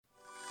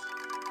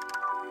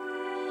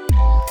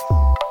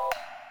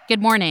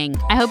Good morning.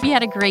 I hope you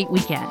had a great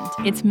weekend.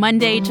 It's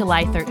Monday,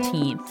 July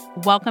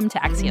 13th. Welcome to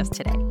Axios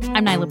Today.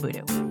 I'm Nyla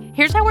Boodoo.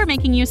 Here's how we're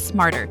making you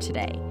smarter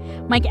today.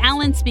 Mike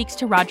Allen speaks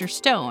to Roger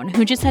Stone,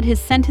 who just had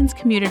his sentence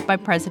commuted by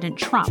President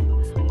Trump,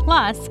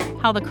 plus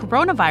how the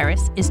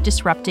coronavirus is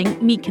disrupting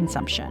meat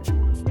consumption.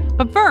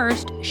 But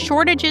first,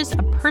 shortages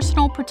of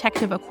personal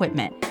protective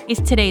equipment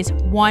is today's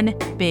one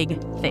big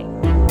thing.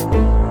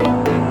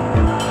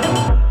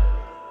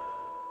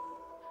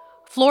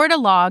 Florida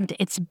logged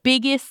its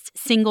biggest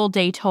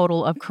single-day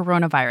total of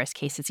coronavirus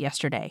cases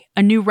yesterday,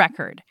 a new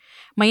record.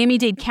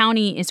 Miami-Dade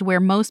County is where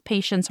most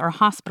patients are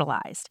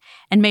hospitalized,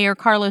 and Mayor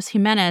Carlos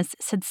Jimenez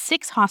said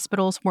 6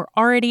 hospitals were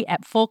already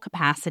at full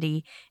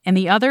capacity, and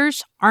the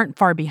others aren't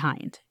far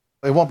behind.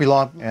 It won't be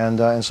long,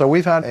 and so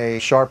we've had a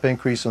sharp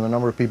increase in the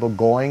number of people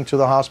going to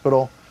the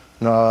hospital.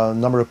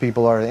 Number of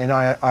people are in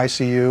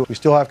ICU. We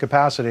still have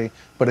capacity,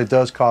 but it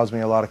does cause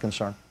me a lot of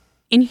concern.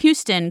 In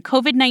Houston,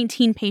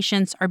 COVID-19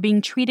 patients are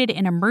being treated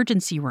in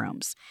emergency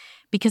rooms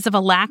because of a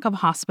lack of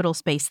hospital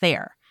space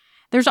there.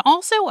 There's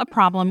also a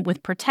problem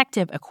with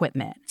protective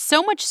equipment,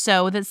 so much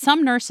so that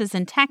some nurses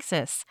in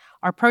Texas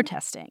are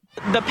protesting.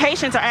 The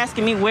patients are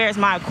asking me, where's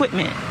my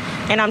equipment?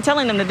 And I'm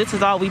telling them that this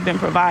is all we've been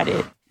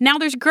provided. Now,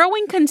 there's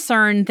growing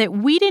concern that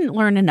we didn't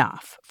learn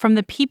enough from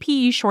the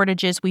PPE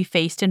shortages we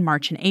faced in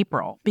March and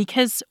April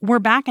because we're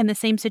back in the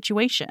same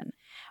situation.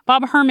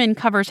 Bob Herman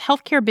covers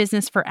healthcare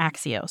business for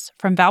Axios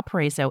from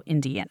Valparaiso,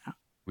 Indiana.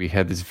 We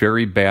had this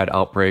very bad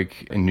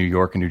outbreak in New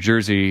York and New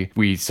Jersey.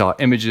 We saw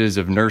images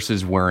of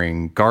nurses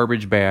wearing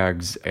garbage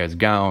bags as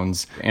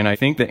gowns. And I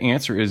think the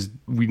answer is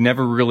we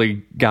never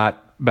really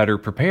got better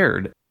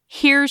prepared.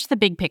 Here's the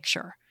big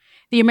picture.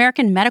 The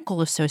American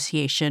Medical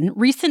Association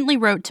recently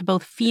wrote to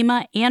both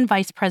FEMA and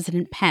Vice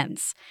President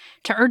Pence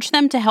to urge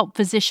them to help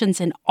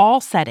physicians in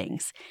all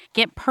settings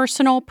get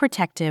personal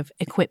protective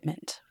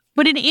equipment.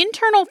 But an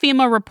internal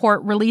FEMA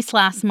report released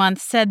last month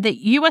said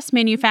that U.S.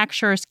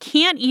 manufacturers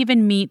can't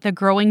even meet the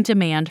growing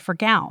demand for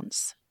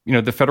gowns. You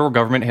know, the federal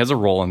government has a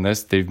role in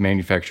this. They've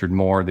manufactured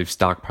more, they've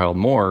stockpiled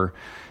more,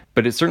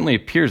 but it certainly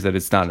appears that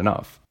it's not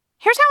enough.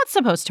 Here's how it's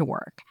supposed to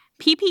work.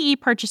 PPE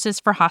purchases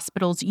for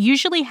hospitals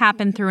usually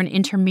happen through an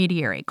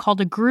intermediary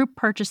called a group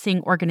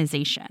purchasing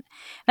organization.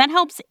 That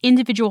helps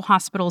individual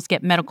hospitals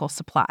get medical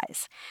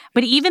supplies.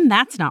 But even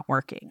that's not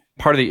working.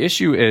 Part of the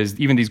issue is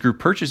even these group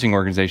purchasing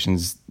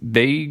organizations,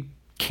 they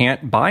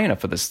can't buy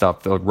enough of this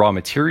stuff. The raw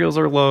materials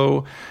are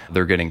low.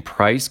 They're getting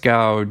price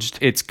gouged.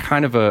 It's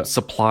kind of a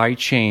supply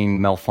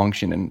chain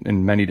malfunction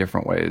in many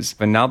different ways.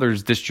 And now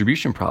there's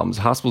distribution problems.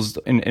 Hospitals,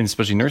 and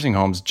especially nursing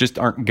homes, just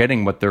aren't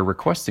getting what they're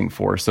requesting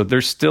for. So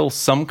there's still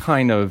some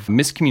kind of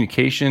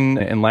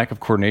miscommunication and lack of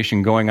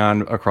coordination going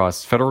on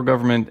across federal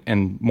government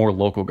and more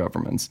local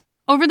governments.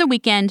 Over the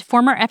weekend,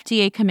 former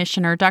FDA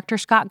Commissioner Dr.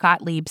 Scott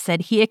Gottlieb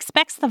said he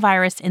expects the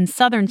virus in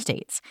southern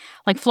states,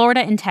 like Florida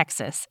and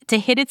Texas, to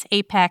hit its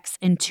apex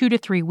in 2 to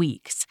 3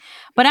 weeks.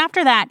 But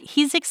after that,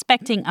 he's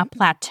expecting a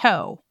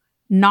plateau,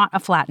 not a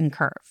flattened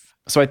curve.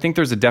 So I think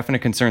there's a definite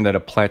concern that a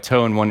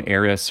plateau in one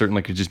area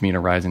certainly could just mean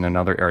a rise in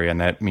another area. And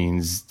that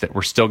means that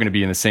we're still going to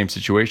be in the same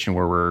situation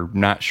where we're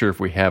not sure if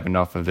we have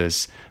enough of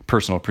this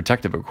personal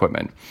protective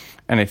equipment.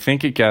 And I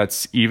think it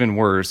gets even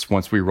worse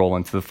once we roll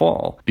into the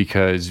fall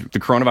because the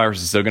coronavirus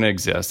is still going to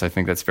exist. I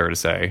think that's fair to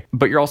say.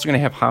 But you're also going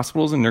to have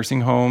hospitals and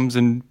nursing homes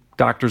and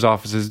doctors'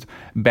 offices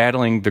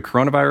battling the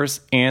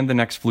coronavirus and the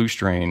next flu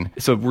strain.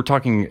 So we're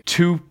talking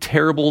 2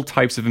 terrible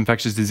types of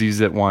infectious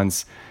diseases at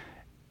once.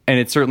 And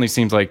it certainly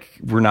seems like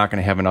we're not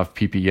going to have enough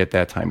PPE at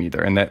that time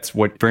either. And that's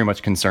what very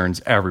much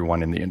concerns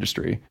everyone in the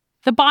industry.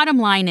 The bottom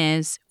line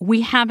is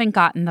we haven't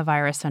gotten the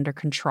virus under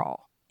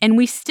control. And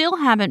we still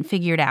haven't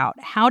figured out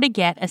how to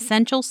get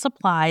essential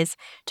supplies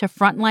to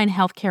frontline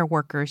healthcare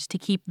workers to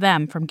keep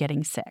them from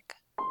getting sick.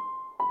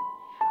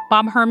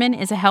 Bob Herman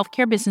is a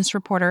healthcare business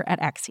reporter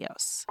at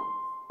Axios.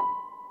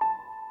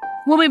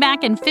 We'll be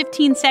back in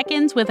 15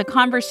 seconds with a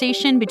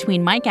conversation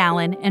between Mike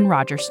Allen and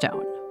Roger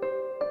Stone.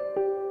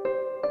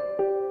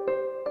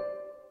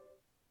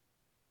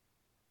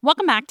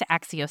 Welcome back to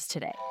Axios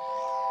Today.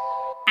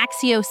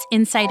 Axios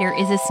Insider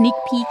is a sneak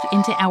peek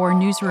into our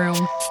newsroom.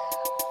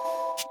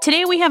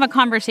 Today, we have a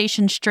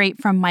conversation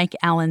straight from Mike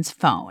Allen's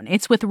phone.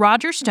 It's with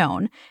Roger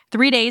Stone,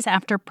 3 days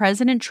after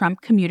President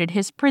Trump commuted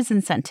his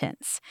prison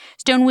sentence.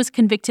 Stone was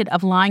convicted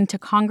of lying to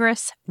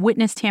Congress,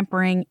 witness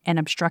tampering, and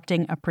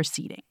obstructing a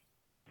proceeding.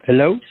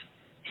 Hello?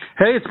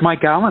 Hey, it's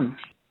Mike Allen.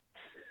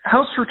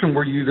 How certain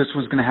were you this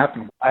was going to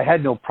happen? I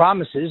had no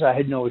promises. I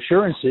had no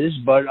assurances,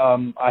 but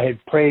I had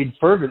prayed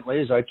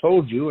fervently, as I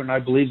told you, and I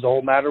believed the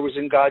whole matter was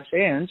in God's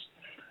hands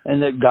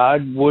and that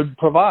God would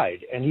provide,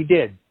 and he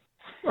did.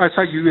 I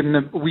saw you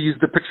we used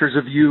the pictures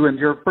of you and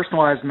your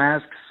personalized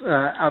masks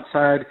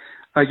outside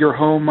your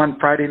home on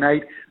Friday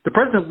night. The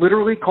president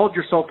literally called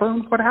your cell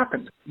phone. What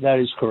happened? That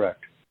is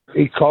correct.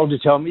 He called to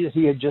tell me that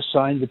he had just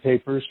signed the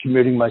papers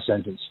commuting my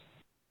sentence.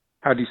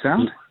 How do you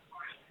sound?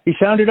 He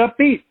sounded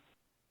upbeat.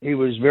 He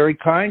was very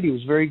kind. He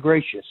was very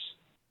gracious.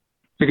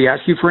 Did he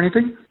ask you for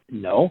anything?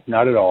 No,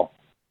 not at all.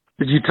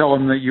 Did you tell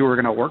him that you were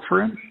going to work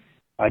for him?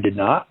 I did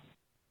not.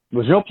 There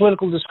was no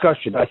political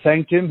discussion. I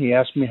thanked him. He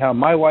asked me how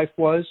my wife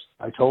was.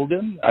 I told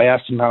him. I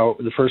asked him how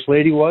the First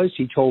Lady was.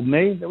 He told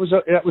me. That was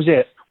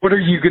it. What are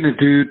you going to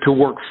do to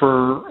work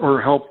for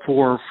or help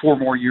for 4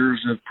 more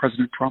years of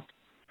President Trump?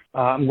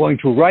 I'm going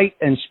to write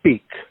and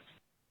speak.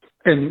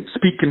 And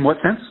speak in what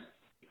sense?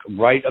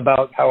 Write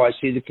about how I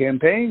see the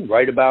campaign,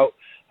 write about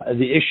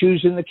the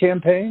issues in the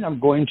campaign. I'm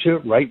going to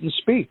write and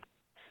speak.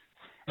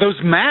 Those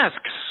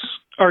masks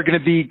are going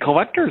to be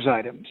collector's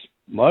items.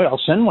 Well,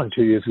 I'll send one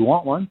to you if you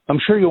want one. I'm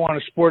sure you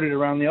want to sport it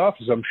around the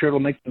office. I'm sure it'll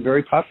make them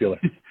very popular.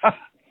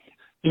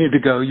 You need to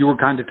go. You were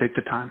kind to take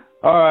the time.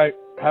 All right.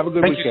 Have a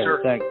good Thank weekend. you,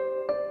 sir. Thanks.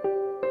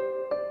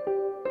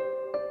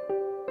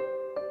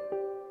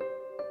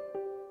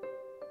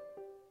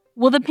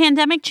 Will the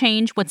pandemic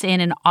change what's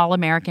in an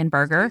all-American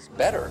burger?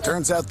 Better.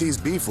 Turns out these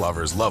beef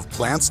lovers love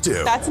plants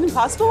too. That's an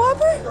Impossible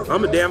Whopper?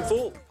 I'm a damn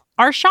fool.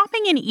 Our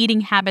shopping and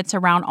eating habits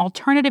around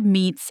alternative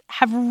meats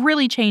have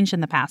really changed in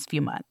the past few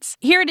months.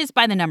 Here it is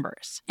by the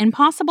numbers.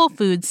 Impossible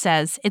Foods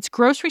says its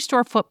grocery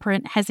store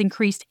footprint has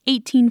increased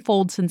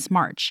 18-fold since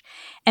March,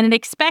 and it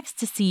expects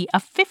to see a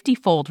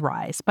 50-fold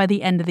rise by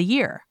the end of the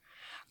year.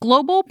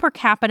 Global per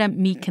capita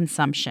meat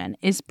consumption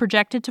is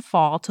projected to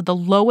fall to the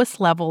lowest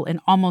level in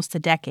almost a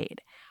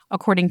decade,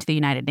 according to the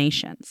United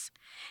Nations.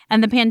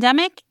 And the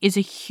pandemic is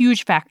a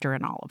huge factor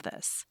in all of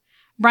this.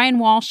 Brian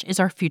Walsh is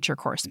our future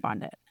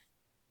correspondent.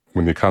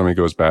 When the economy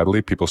goes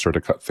badly, people start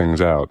to cut things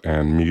out,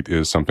 and meat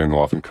is something they'll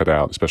often cut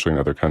out, especially in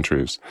other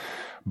countries.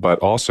 But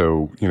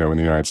also, in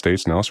the United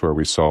States and elsewhere,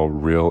 we saw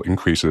real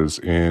increases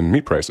in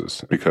meat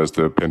prices because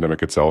the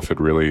pandemic itself had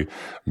really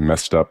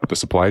messed up the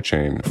supply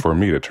chain for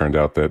meat. It turned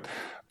out that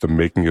the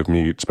making of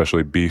meat,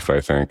 especially beef, I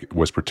think,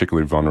 was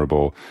particularly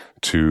vulnerable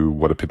to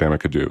what a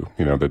pandemic could do.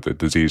 That the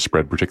disease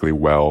spread particularly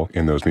well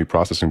in those meat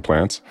processing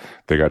plants.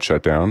 They got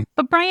shut down.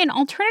 But Brian,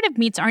 alternative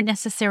meats aren't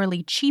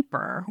necessarily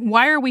cheaper.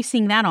 Why are we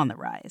seeing that on the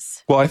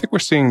rise? Well, I think we're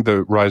seeing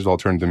the rise of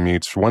alternative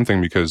meats, for one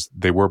thing, because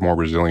they were more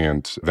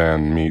resilient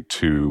than meat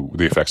to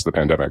the effects of the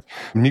pandemic.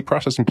 Meat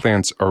processing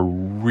plants are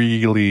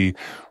really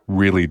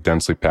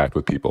densely packed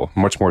with people,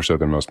 much more so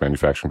than most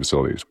manufacturing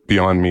facilities.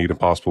 Beyond Meat,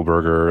 Impossible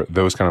Burger,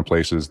 those kind of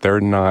places, they're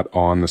not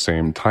on the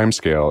same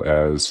timescale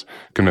as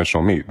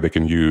conventional meat. They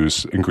can use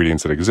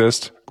ingredients that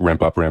exist,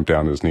 ramp up, ramp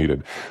down as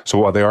needed. So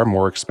while they are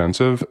more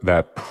expensive,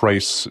 that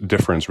price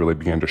difference really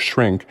began to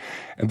shrink.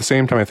 At the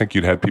same time, I think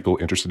you'd had people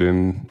interested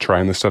in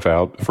trying this stuff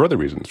out for other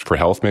reasons, for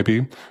health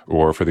maybe,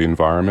 or for the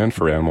environment,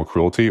 for animal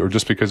cruelty, or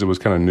just because it was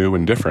kind of new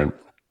and different.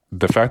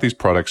 The fact these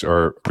products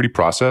are pretty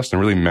processed and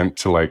really meant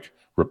to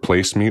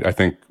replace meat, I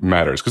think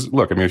matters. Because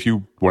look, if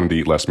you wanted to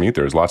eat less meat,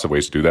 there's lots of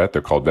ways to do that.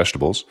 They're called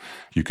vegetables.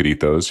 You could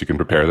eat those. You can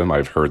prepare them.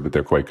 I've heard that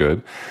they're quite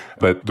good.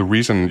 But the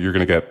reason you're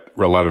going to get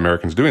a lot of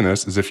Americans doing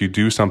this is if you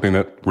do something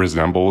that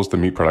resembles the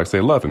meat products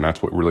they love. And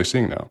that's what we're really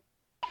seeing now.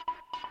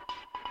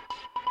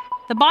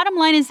 The bottom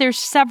line is there's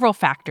several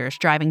factors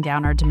driving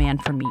down our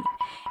demand for meat.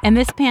 And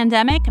this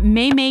pandemic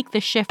may make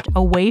the shift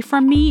away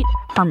from meat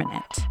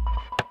permanent.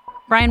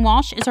 Brian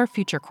Walsh is our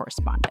future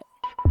correspondent.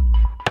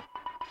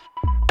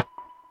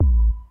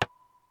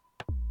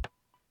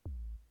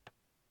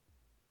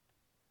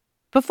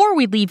 Before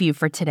we leave you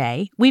for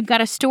today, we've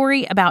got a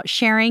story about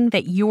sharing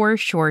that you're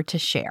sure to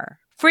share.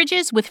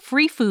 Fridges with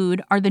free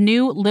food are the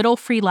new Little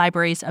Free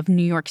Libraries of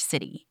New York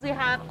City. We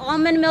have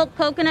almond milk,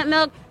 coconut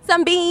milk,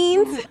 some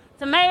beans,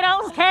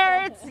 tomatoes,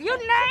 carrots, you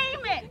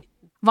name it.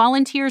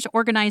 Volunteers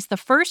organized the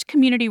first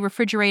community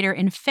refrigerator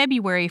in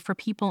February for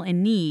people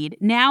in need.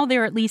 Now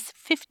there are at least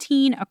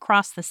 15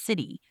 across the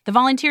city. The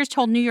volunteers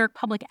told New York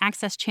Public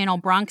Access channel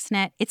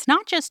BronxNet, it's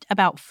not just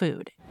about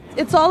food.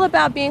 It's all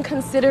about being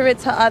considerate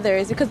to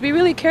others because we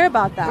really care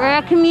about that. We're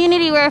a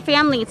community, we're a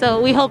family,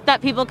 so we hope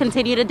that people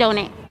continue to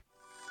donate.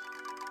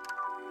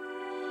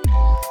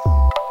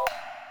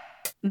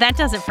 That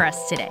does it for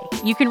us today.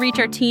 You can reach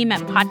our team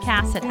at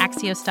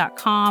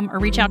podcasts@axios.com or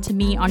reach out to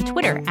me on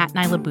Twitter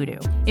 @Naila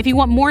Boodoo. If you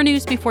want more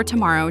news before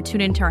tomorrow,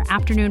 tune into our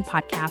afternoon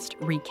podcast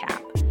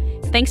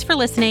recap. Thanks for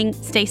listening,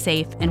 stay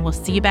safe, and we'll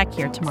see you back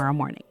here tomorrow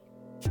morning.